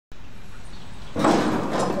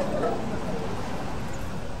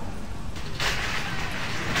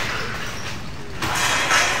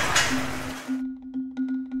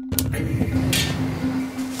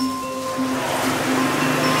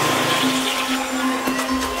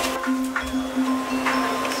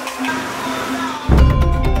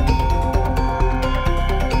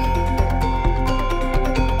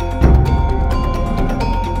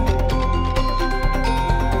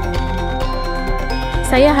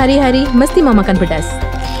Saya hari-hari mesti mau makan pedas.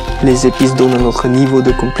 Les épices donnent un autre niveau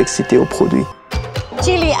de complexité au produit.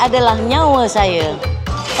 Chili adalah nyawa saya.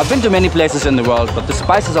 I've been to many places in the world, but the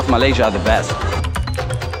spices of Malaysia are the best.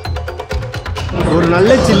 ஒரு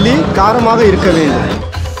நல்ல chilli காரமாக இருக்க வேண்டும்.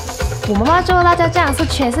 我妈妈做的辣椒酱是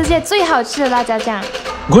全世界最好吃的辣椒酱。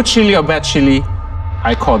 Good chili or bad chili,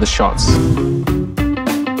 I call the shots.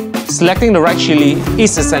 Selecting the right chili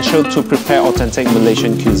is essential to prepare authentic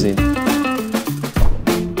Malaysian cuisine.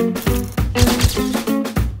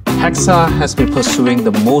 Hexa has been pursuing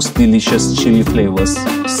the most delicious chili flavors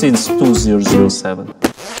since 2007.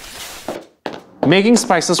 Making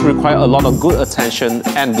spices require a lot of good attention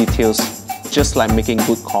and details, just like making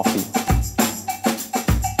good coffee.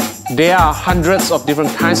 There are hundreds of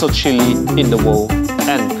different kinds of chili in the world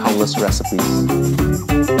and countless recipes.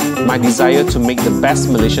 My desire to make the best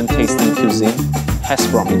Malaysian tasting cuisine has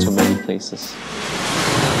brought me to many places.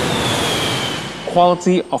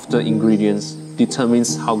 Quality of the ingredients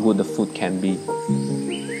determines how good the food can be.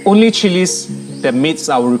 Only chilies that meets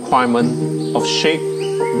our requirement of shape,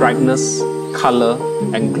 brightness, color,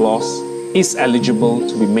 and gloss is eligible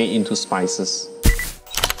to be made into spices.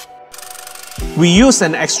 We use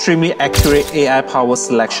an extremely accurate AI-powered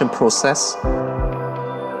selection process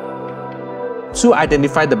to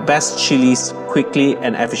identify the best chilies quickly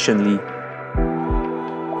and efficiently.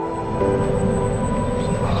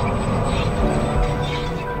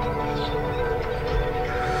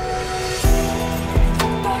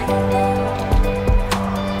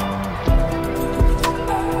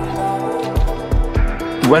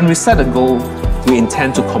 When we set a goal, we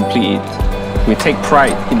intend to complete it. We take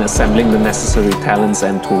pride in assembling the necessary talents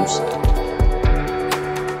and tools.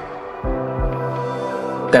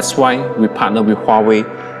 That's why we partner with Huawei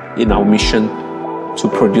in our mission to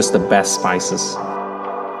produce the best spices.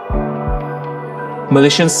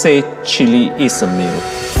 Malaysians say chili is a meal.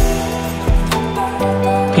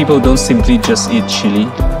 People don't simply just eat chili,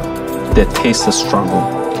 they taste the struggle.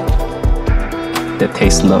 They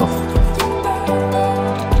taste love.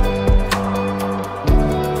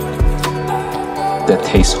 That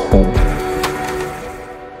tastes home.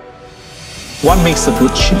 What makes a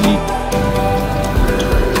good chili?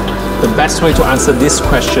 The best way to answer this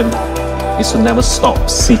question is to never stop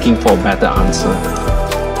seeking for a better answer.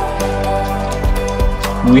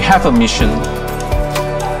 We have a mission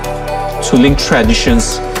to link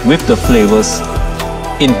traditions with the flavors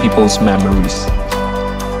in people's memories.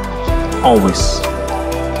 Always.